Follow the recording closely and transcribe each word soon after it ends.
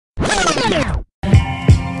Hello,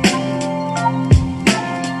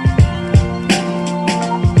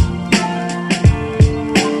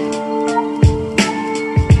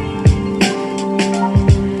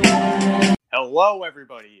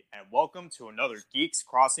 everybody, and welcome to another Geeks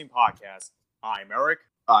Crossing podcast. I'm Eric.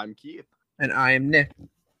 I'm Keith. And I am Nick.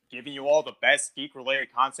 Giving you all the best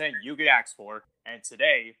geek-related content you could ask for. And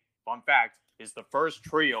today, fun fact, is the first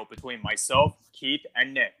trio between myself, Keith,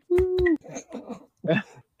 and Nick.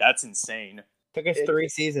 That's insane. Took us 3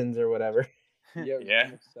 seasons or whatever. Yeah.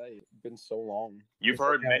 It's been so long. You've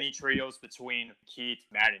heard many trios between Keith,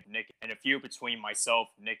 Matt, and Nick, and a few between myself,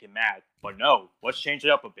 Nick, and Matt. But no, let's change it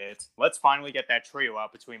up a bit. Let's finally get that trio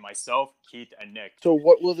out between myself, Keith, and Nick. So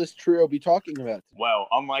what will this trio be talking about? Well,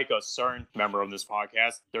 unlike a certain member of this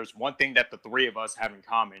podcast, there's one thing that the three of us have in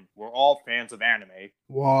common. We're all fans of anime.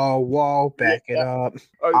 Whoa, back it up.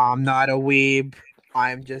 I'm not a weeb.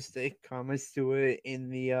 I'm just a connoisseur in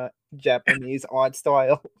the Japanese art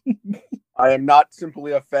style. I am not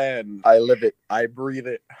simply a fan. I live it. I breathe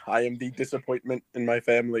it. I am the disappointment in my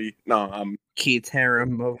family. No, Keith's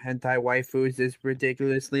harem of hentai waifus is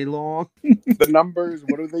ridiculously long. The numbers,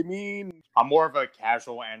 what do they mean? I'm more of a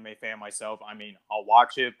casual anime fan myself. I mean, I'll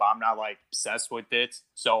watch it, but I'm not, obsessed with it.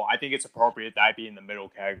 So I think it's appropriate that I be in the middle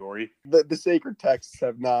category. The sacred texts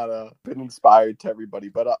have not been inspired to everybody,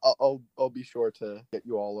 but I'll be sure to get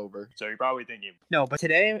you all over. So you're probably thinking... No, but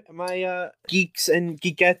today, my geeks and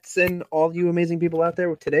geekettes and all you amazing people out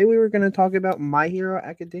there, today we were going to talk about My Hero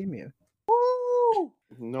Academia. Woo!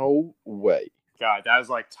 No way. God, that was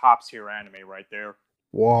top tier anime right there.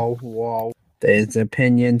 Whoa. There's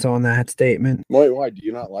opinions on that statement. Wait, why? Do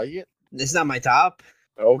you not like it? It's not my top.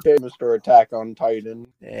 Okay, Mr. Attack on Titan.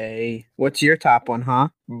 Hey, what's your top one, huh?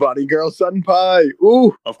 Buddy Girl Senpai.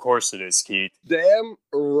 Ooh. Of course it is, Keith. Damn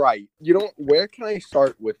right. You know, where can I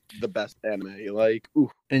start with the best anime?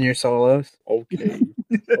 Ooh. In your solos? Okay.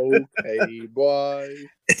 Okay, boy.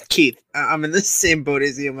 Keith, I'm in the same boat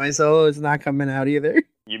as you. My solo is not coming out either.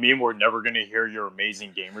 You mean we're never going to hear your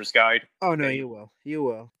amazing gamer's guide? Oh, no, you will.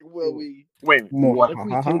 Will we? Wait, what if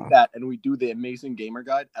we take that and we do the Amazing Gamer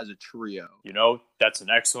Guide as a trio? You know, that's an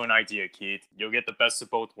excellent idea, Keith. You'll get the best of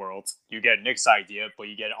both worlds. You get Nick's idea, but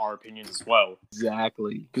you get our opinions as well.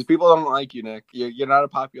 Exactly. Because people don't like you, Nick. You're not a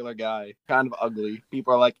popular guy. Kind of ugly.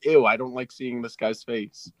 People are like, ew, I don't like seeing this guy's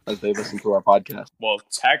face as they listen to our podcast. Well,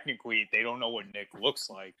 technically, they don't know what Nick looks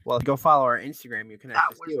like. Well, go follow our Instagram. You can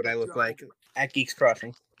actually see what I look like at Geeks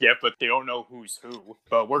Crossing. Yeah, but they don't know who's who.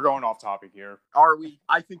 But we're going off topic here. Are we?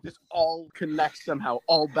 I think this all connects somehow,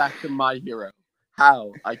 all back to My Hero.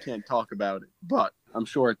 How? I can't talk about it, but I'm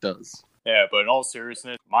sure it does. Yeah, but in all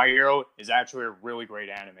seriousness, My Hero is actually a really great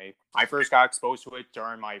anime. I first got exposed to it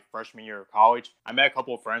during my freshman year of college. I met a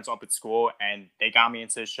couple of friends up at school, and they got me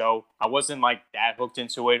into the show. I wasn't, that hooked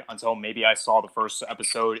into it until maybe I saw the first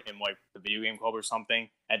episode in, the video game club or something.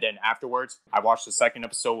 And then afterwards, I watched the second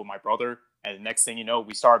episode with my brother, and the next thing you know,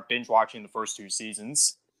 we started binge-watching the first 2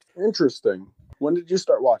 seasons. Interesting. When did you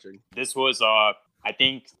start watching? This was, I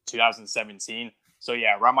think, 2017. So,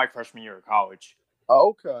 yeah, around my freshman year of college.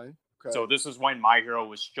 Okay. So this is when My Hero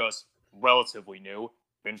was just relatively new.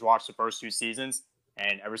 Binge watched the first 2 seasons,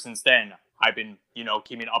 and ever since then, I've been,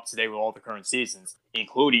 keeping up to date with all the current seasons,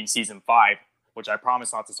 including season 5, which I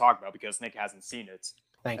promise not to talk about because Nick hasn't seen it.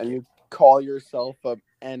 Thank you. And you call yourself an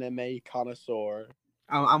anime connoisseur.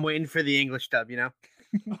 I'm waiting for the English dub,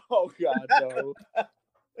 Oh, God, no.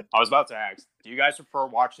 I was about to ask, do you guys prefer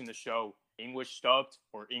watching the show English dubbed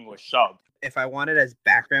or English subbed? If I want it as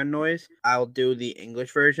background noise, I'll do the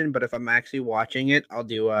English version, but if I'm actually watching it, I'll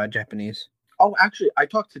do Japanese. Oh, actually, I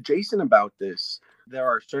talked to Jason about this. There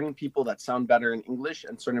are certain people that sound better in English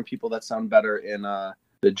and certain people that sound better in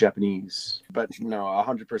the Japanese. But no,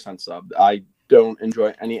 100% subbed. I don't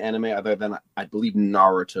enjoy any anime other than, I believe,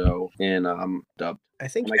 Naruto in dubbed. I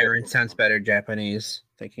think Eren sounds better Japanese,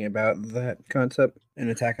 thinking about that concept in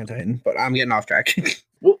Attack on Titan, but I'm getting off track.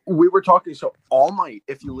 Well, we were talking, so All Might,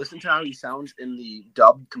 if you listen to how he sounds in the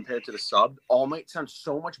dub compared to the sub, All Might sounds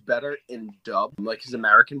so much better in dub. His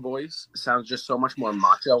American voice sounds just so much more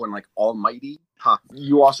macho and, almighty. Huh.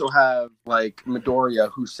 You also have,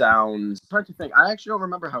 Midoriya, who sounds... I'm trying to think. I actually don't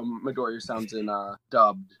remember how Midoriya sounds in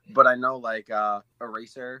dubbed, but I know,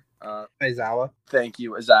 Eraser. Aizawa. Thank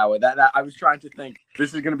you, Aizawa. That I was trying to think.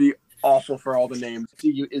 This is going to be awful for all the names.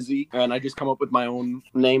 See you, Izzy. And I just come up with my own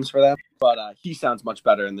names for them. But he sounds much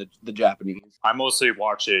better in the Japanese. I mostly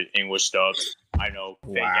watch it English dubbed. I know,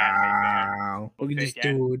 fake anime fan. Wow. Look at this Fake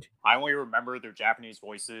an- dude. I only remember their Japanese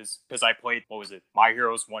voices because I played, what was it, My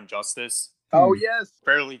Heroes One Justice. Oh, yes.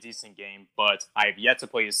 Fairly decent game, but I have yet to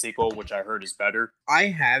play the sequel, which I heard is better. I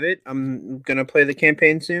have it. I'm going to play the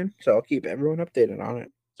campaign soon, so I'll keep everyone updated on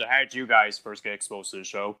it. So how did you guys first get exposed to the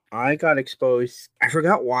show? I got exposed. I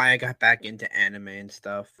forgot why I got back into anime and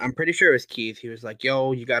stuff. I'm pretty sure it was Keith. He was like,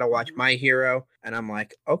 yo, you got to watch My Hero. And I'm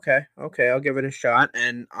like, okay, I'll give it a shot.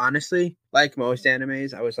 And honestly, like most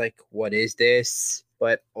animes, I was like, what is this?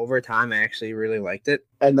 But over time, I actually really liked it.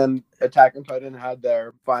 And then Attack on Titan had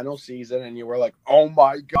their final season, and you were like, oh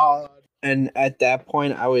my God. And at that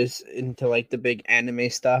point, I was into like the big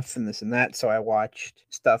anime stuff and this and that. So I watched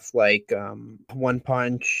stuff like One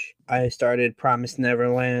Punch. I started Promised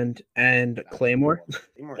Neverland and Claymore.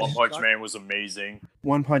 One Punch Man was amazing.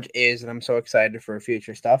 One Punch is, and I'm so excited for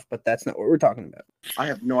future stuff, but that's not what we're talking about. I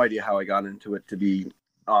have no idea how I got into it, to be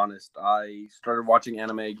honest. I started watching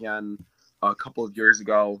anime again a couple of years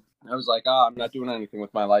ago. I was like, I'm not doing anything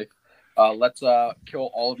with my life. Let's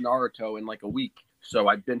kill all of Naruto in like a week. So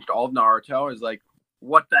I binged all of Naruto. I was like,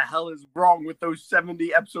 what the hell is wrong with those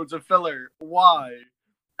 70 episodes of filler? Why?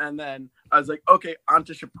 And then I was like, okay, on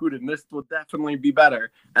to Shippuden. This will definitely be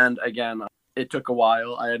better. And again, it took a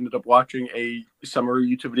while. I ended up watching a summary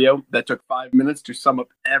YouTube video that took 5 minutes to sum up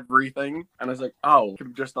everything. And I was like, oh, could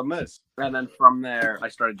have just done this. And then from there, I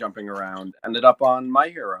started jumping around. Ended up on My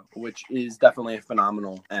Hero, which is definitely a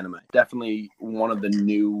phenomenal anime. Definitely one of the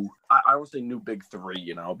new, I won't say new big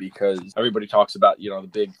three, because everybody talks about, the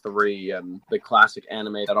big three and the classic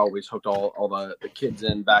anime that always hooked all the kids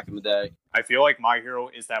in back in the day. I feel like My Hero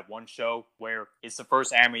is that one show where it's the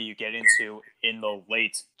first anime you get into in the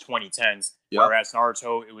late 2010s. Yep. Whereas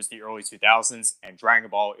Naruto, it was the early 2000s, and Dragon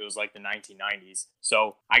Ball, it was like the 1990s.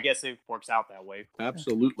 So I guess it works out that way.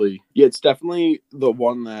 Absolutely. Yeah, it's definitely the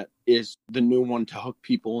one that is the new one to hook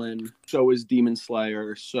people in. So is Demon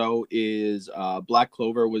Slayer. So is Black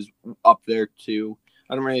Clover was up there too.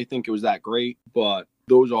 I don't really think it was that great, but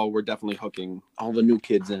those all were definitely hooking all the new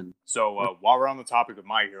kids in. So while we're on the topic of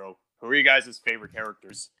My Hero, who are you guys' favorite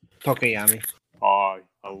characters? Tokoyami. I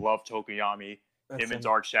love Tokoyami. Him and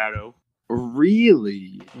Dark Shadow.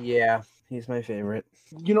 Really? Yeah, he's my favorite.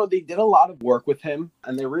 They did a lot of work with him,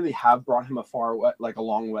 and they really have brought him a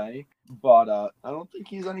long way. But I don't think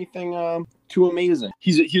he's anything too amazing.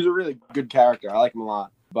 He's a really good character. I like him a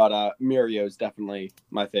lot. But Mirio is definitely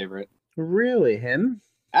my favorite. Really, him?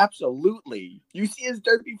 Absolutely. You see his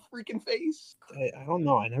dirty freaking face? I don't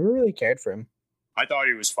know. I never really cared for him. I thought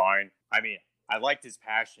he was fine. I mean, I liked his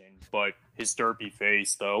passion, but his derpy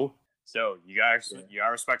face, though. So you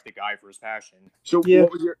gotta respect the guy for his passion. So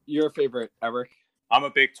What was your favorite, Eric? I'm a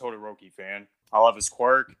big Todoroki fan. I love his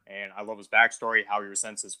quirk, and I love his backstory, how he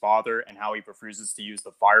resents his father, and how he refuses to use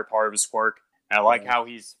the fire part of his quirk. And I like how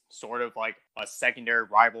he's sort of like a secondary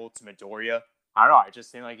rival to Midoriya. I don't know, I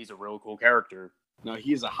just think like he's a really cool character. No,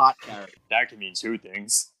 he's a hot character. That can mean two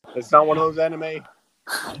things. It's not one of those anime.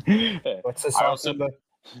 What's the song?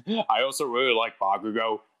 I also really like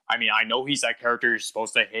Bakugo. I mean, I know he's that character you're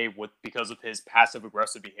supposed to hate because of his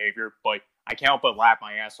passive-aggressive behavior, but I can't help but laugh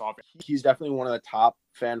my ass off. He's definitely one of the top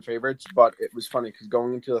fan favorites, but it was funny because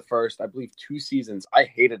going into the first, I believe, 2 seasons, I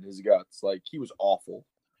hated his guts. Like, he was awful.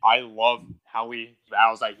 I love how he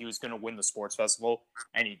vows that he was going to win the sports festival,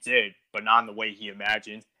 and he did, but not in the way he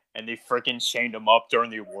imagined. And they freaking chained him up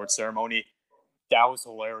during the award ceremony. That was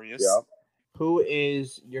hilarious. Yeah. Who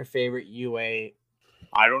is your favorite UA?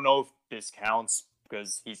 I don't know if this counts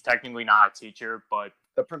because he's technically not a teacher, but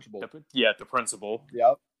the principal. The principal.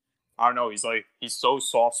 Yep. I don't know. He's so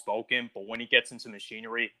soft spoken, but when he gets into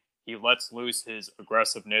machinery, he lets loose his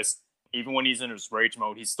aggressiveness. Even when he's in his rage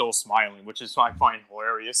mode, he's still smiling, which is I find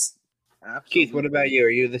hilarious. Absolutely. Keith, what about you? Are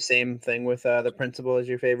you the same thing with the principal as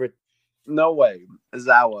your favorite? No way.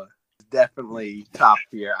 Aizawa is definitely top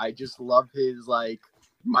tier. I just love his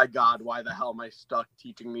my God, why the hell am I stuck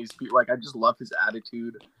teaching these people? I just love his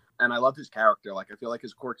attitude, and I love his character. I feel like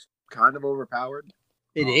his quirk's kind of overpowered.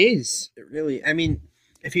 It is. It really. I mean,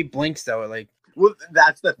 if he blinks though, Well,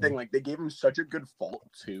 that's the thing. They gave him such a good fault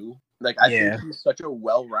too. I think he's such a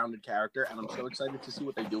well-rounded character, and I'm so excited to see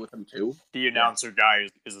what they do with him too. The announcer guy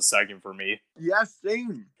is a second for me. Yeah,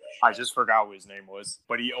 same. I just forgot what his name was,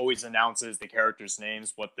 but he always announces the characters'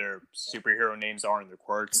 names, what their superhero names are, and their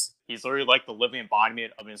quirks. He's literally like the living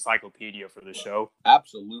embodiment of an encyclopedia for the show.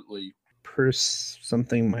 Absolutely.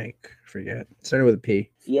 Something Mike. Forget. Started with a P.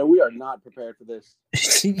 Yeah, we are not prepared for this.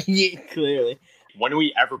 Yeah, clearly. When are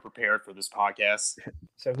we ever prepared for this podcast?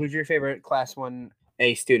 So who's your favorite Class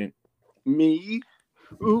 1A student? Me?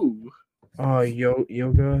 Ooh. Oh,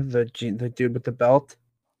 Yoga, the dude with the belt.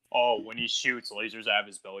 Oh, when he shoots lasers out of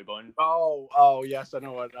his belly button. Oh, yes, I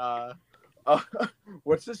know what.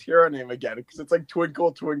 What's his hero name again? Because it's like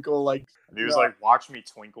Twinkle Twinkle, like He was like, "Watch me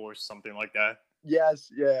twinkle" or something like that.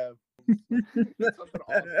 yes, yeah. Something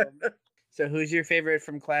awesome. So who's your favorite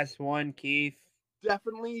from Class 1, Keith?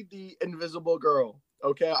 Definitely the Invisible Girl.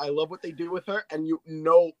 Okay, I love what they do with her, and you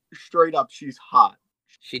know straight up she's hot.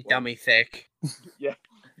 She dummy thick. Yeah.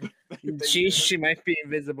 She might be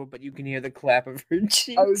invisible, but you can hear the clap of her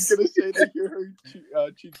cheeks. I was gonna say they hear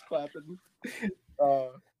her cheeks clapping.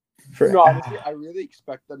 No, honestly, I really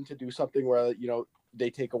expect them to do something where they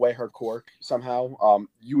take away her quirk somehow,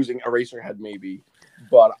 using Eraserhead maybe.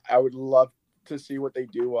 But I would love to see what they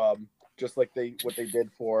do, just like what they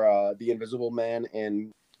did for the Invisible Man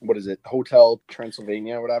in Hotel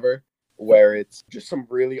Transylvania or whatever, where it's just some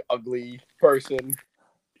really ugly person.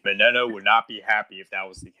 Veneno would not be happy if that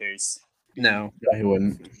was the case. No, he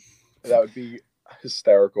wouldn't. That would be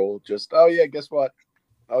hysterical. Just, oh yeah, guess what?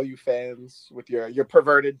 All you fans with your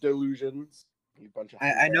perverted delusions. You bunch of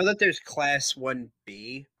I know that there's Class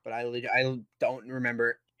 1B, but I don't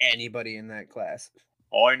remember anybody in that class.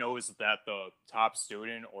 All I know is that the top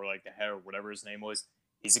student, or like the head or whatever his name was,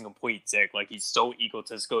 he's a complete dick. Like, he's so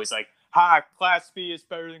egotistical. He's like, "Ha, Class B is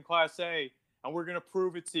better than Class A, and we're gonna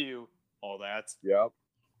prove it to you." All that. Yep.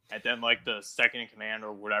 And then, like, the second in command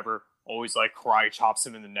or whatever always, like, karate chops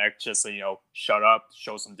him in the neck just so, shut up,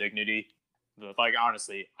 show some dignity. Like,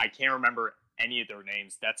 honestly, I can't remember any of their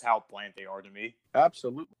names. That's how bland they are to me.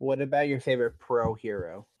 Absolutely. What about your favorite pro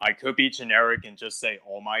hero? I could be generic and just say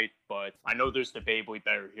All Might, but I know there's debatably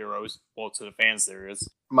better heroes. Well, to the fans, there is.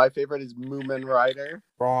 My favorite is Moomin Rider.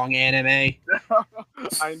 Wrong anime.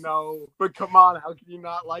 I know, but come on, how can you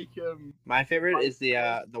not like him? My favorite is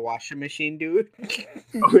the washing machine dude.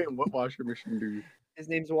 Wait, what washing machine dude? His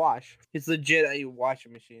name's Wash. He's legit a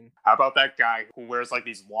washing machine. How about that guy who wears like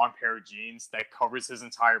these long pair of jeans that covers his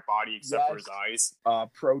entire body except for his eyes?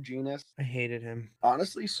 Pro Genus. I hated him.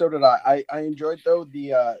 Honestly, so did I. I enjoyed though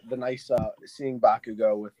the nice seeing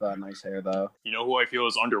Bakugo with nice hair though. You know who I feel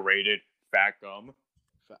is underrated? Fat Gum.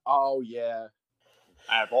 Oh yeah.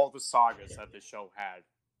 Out of all the sagas that this show had,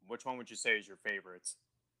 which one would you say is your favorites?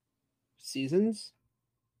 Seasons?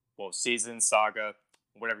 Well, season, saga,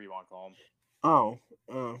 whatever you want to call them. Oh.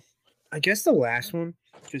 I guess the last one,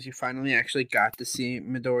 because you finally actually got to see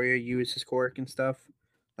Midoriya use his quirk and stuff.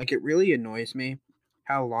 Like, it really annoys me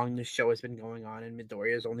how long this show has been going on, and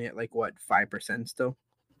Midoriya is only at, 5% still?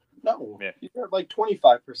 No, yeah. You're at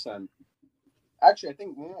 25%. Actually, I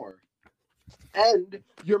think more. And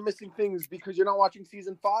you're missing things because you're not watching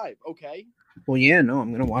season 5, okay? Well, yeah, no, I'm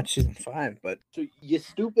going to watch season 5, but... So, you're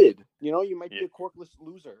stupid. You might be a quirkless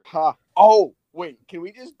loser. Ha. Oh, wait, can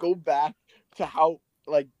we just go back to how,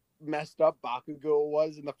 messed up Bakugo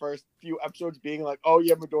was in the first few episodes, being like, "Oh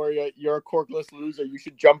yeah, Midoriya, you're a quirkless loser. You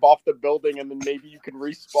should jump off the building, and then maybe you can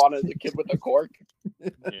respawn as a kid with a quirk."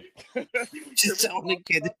 Just telling the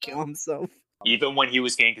kid to kill himself. Even when he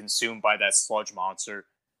was getting consumed by that sludge monster,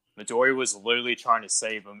 Midoriya was literally trying to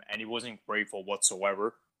save him, and he wasn't grateful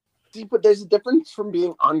whatsoever. See, but there's a difference from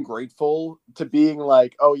being ungrateful to being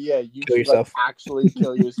like, "Oh yeah, you kill should yourself. Actually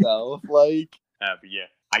kill yourself." But yeah.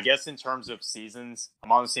 I guess in terms of seasons,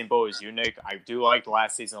 I'm on the same boat as you, Nick. I do like the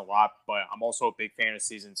last season a lot, but I'm also a big fan of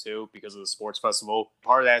season 2 because of the sports festival.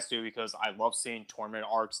 Part of that is due because I love seeing tournament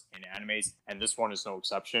arcs in animes, and this one is no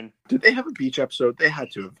exception. Did they have a beach episode? They had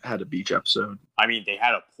to have had a beach episode. I mean, they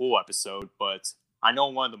had a pool episode, but I know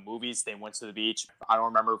in one of the movies they went to the beach. I don't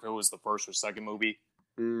remember if it was the first or second movie.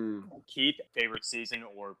 Keith, favorite season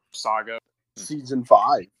or saga? Season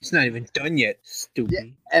 5. It's not even done yet, stupid. Yeah,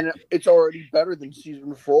 and it's already better than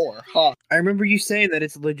season 4. Huh. I remember you saying that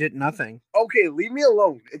it's legit nothing. Okay, leave me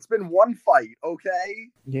alone. It's been one fight, okay?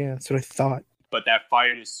 Yeah, that's what I thought. But that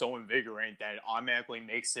fight is so invigorating that it automatically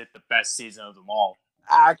makes it the best season of them all.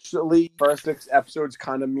 Actually, first 6 episodes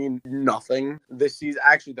kind of mean nothing this season.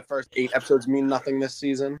 Actually, the first 8 episodes mean nothing this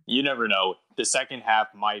season. You never know. The second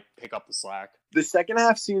half might pick up the slack. The second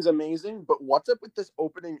half seems amazing, but what's up with this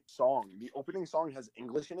opening song? The opening song has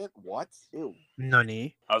English in it? What? Ew.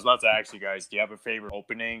 Nani? I was about to ask you guys, do you have a favorite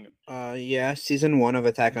opening? Yeah, season 1 of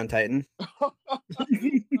Attack on Titan.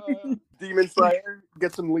 Demon Slayer,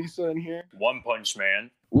 get some Lisa in here. One Punch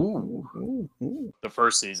Man. Ooh. The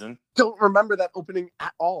first season. Don't remember that opening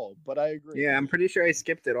at all, but I agree. Yeah, I'm pretty sure I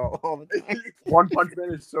skipped it all the time. One Punch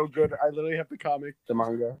Man is so good. I literally have the comic, the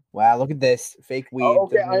manga. Wow, look at this. Fake weeb. Oh,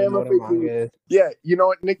 okay, Doesn't I even am know a what fake manga weeb. is. Yeah, you know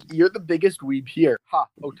what, Nick? You're the biggest weeb here. Ha,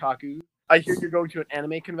 otaku. I hear you're going to an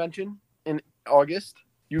anime convention in August.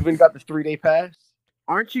 You even got the 3-day pass.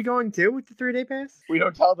 Aren't you going too with the 3-day pass? We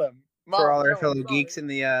don't tell them. For all our fellow geeks in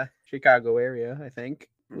the Chicago area, I think.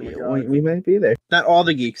 We might be there. Not all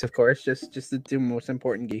the geeks, of course. Just the two most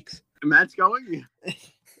important geeks. Matt's going.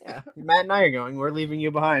 Yeah, Matt and I are going. We're leaving you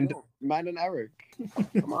behind. Oh, Matt and Eric.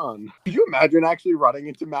 Come on. Could you imagine actually running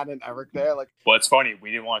into Matt and Eric there? Like, But it's funny, we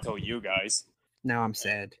didn't want to tell you guys. Now I'm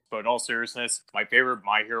sad. But in all seriousness, my favorite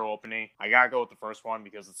My Hero opening, I gotta go with the first one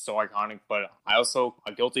because it's so iconic. But I also,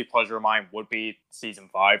 a guilty pleasure of mine would be season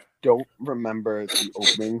 5. don't remember the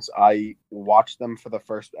openings. I watched them for the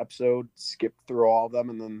first episode, skipped through all of them,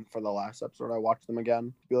 and then for the last episode, I watched them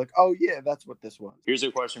again. Be like, oh yeah, that's what this was. Here's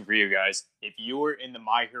a question for you guys. If you were in the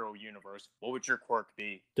My Hero universe, what would your quirk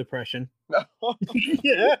be? Depression.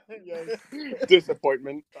 Yeah.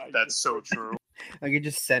 Disappointment. That's so true. I could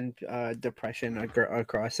just send depression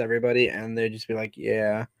across everybody, and they'd just be like,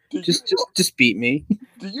 "Yeah, Do just beat me."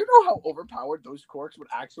 Do you know how overpowered those quirks would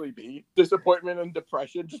actually be? Disappointment and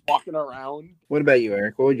depression, just walking around. What about you,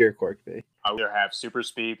 Eric? What would your quirk be? I would either have super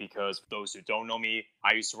speed because for those who don't know me,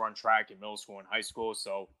 I used to run track in middle school and high school,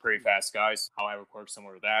 so pretty fast guys. I'll have a quirk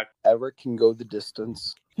similar to that. Eric can go the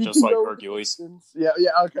distance. He Just can like go the Hercules. distance. Yeah,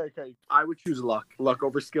 okay. I would choose luck. Luck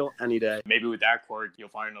over skill any day. Maybe with that quirk, you'll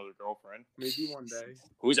find another girlfriend. Maybe one day.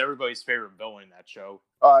 Who's everybody's favorite villain in that show?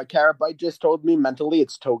 Carrot Bite just told me mentally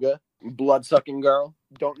it's Toga. Blood-sucking girl.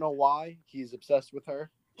 Don't know why. He's obsessed with her.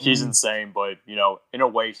 She's insane, but, you know, in a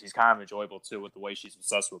way, she's kind of enjoyable, too, with the way she's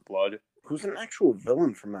obsessed with blood. Who's an actual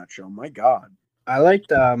villain from that show? My God. I liked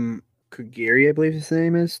Kagiri, I believe his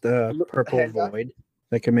name is, the purple Head guy? void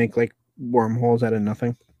that can make like wormholes out of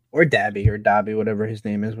nothing. Or Dabby, whatever his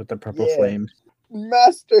name is, with the purple Yeah. flames.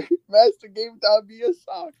 Master gave Dobby a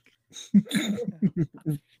sock.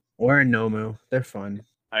 Or a Nomu. They're fun.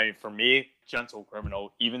 I mean, for me, Gentle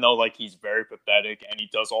Criminal, even though, like, he's very pathetic and he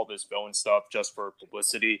does all this villain stuff just for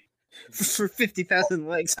publicity, For 50,000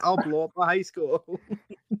 likes, I'll blow up a high school.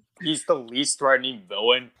 he's the least threatening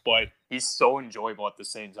villain, but he's so enjoyable at the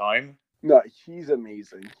same time. No, he's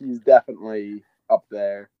amazing. He's definitely up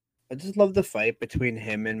there. I just love the fight between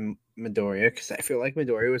him and Midoriya, because I feel like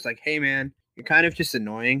Midoriya was like, "Hey man, you're kind of just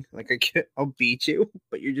annoying. Like I'll beat you,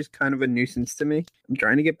 but you're just kind of a nuisance to me. I'm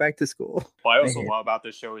trying to get back to school." What I also I hate- love about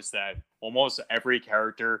this show is that almost every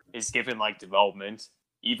character is given, like, development.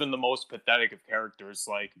 Even the most pathetic of characters,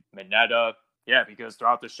 like Mineta. Yeah, because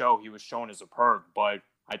throughout the show, he was shown as a perv, but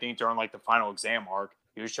I think during, like, the final exam arc,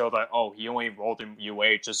 he was shown that, oh, he only enrolled in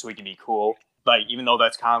UA just so he can be cool. Like, even though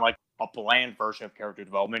that's kind of like a bland version of character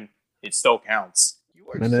development, it still counts. You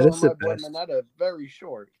are Mineta's selling the my boy best. Mineta very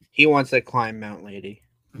short. He wants to climb Mount Lady.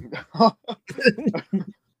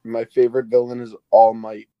 My favorite villain is All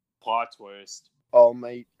Might. Plot twist. All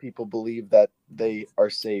Might people believe that they are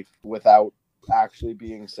safe without actually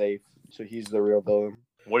being safe. So he's the real villain.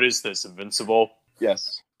 What is this, Invincible?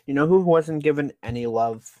 Yes. You know who wasn't given any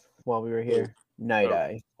love while we were here? Night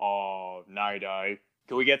Eye. Oh, Night Eye.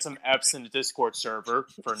 Can we get some F's in the Discord server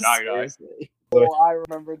for Night Eye? Seriously. Oh, I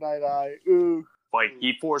remember Night Eye. Ooh. Like,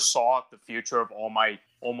 he foresaw the future of All Might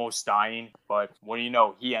almost dying, but what do you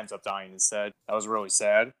know? He ends up dying instead. That was really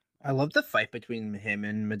sad. I love the fight between him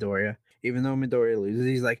and Midoriya. Even though Midoriya loses,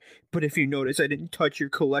 he's like, "But if you notice, I didn't touch your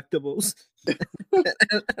collectibles."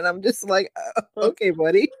 And I'm just like, "Okay,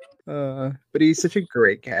 buddy." But he's such a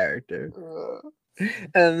great character.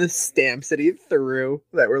 And the stamps that he threw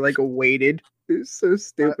that were like weighted, it was so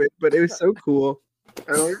stupid, but it was so cool.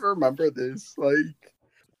 I don't even remember this. Like,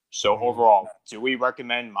 So overall, do we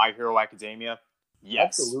recommend My Hero Academia?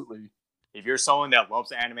 Yes. absolutely. If you're someone that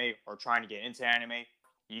loves anime or trying to get into anime,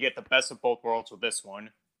 you get the best of both worlds with this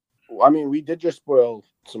one. I mean, we did just spoil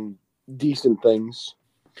some decent things.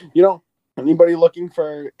 You know, anybody looking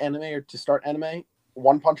for anime or to start anime?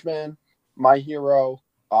 One Punch Man, My Hero.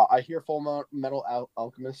 I hear Full Metal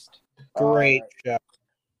Alchemist. Great show.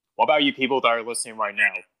 What about you people that are listening right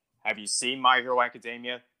now? Have you seen My Hero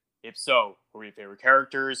Academia? If so, who are your favorite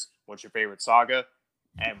characters? What's your favorite saga?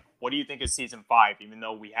 And what do you think of Season 5, even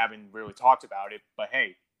though we haven't really talked about it? But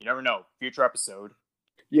hey, you never know. Future episode.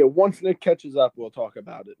 Yeah, once Nick catches up, we'll talk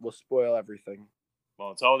about it. We'll spoil everything.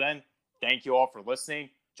 Well, until then, thank you all for listening.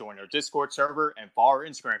 Join our Discord server and follow our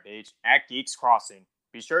Instagram page at Geeks Crossing.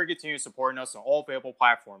 Be sure to continue supporting us on all available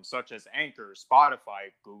platforms such as Anchor,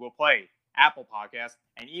 Spotify, Google Play, Apple Podcasts,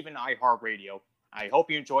 and even iHeartRadio. I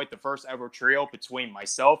hope you enjoyed the first ever trio between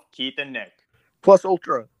myself, Keith, and Nick. Plus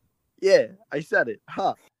Ultra. Yeah, I said it.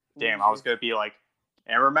 Huh. Damn, I was going to be like,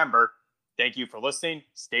 and remember, thank you for listening,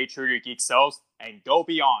 stay true to your geek selves, and go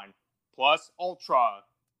beyond. Plus Ultra.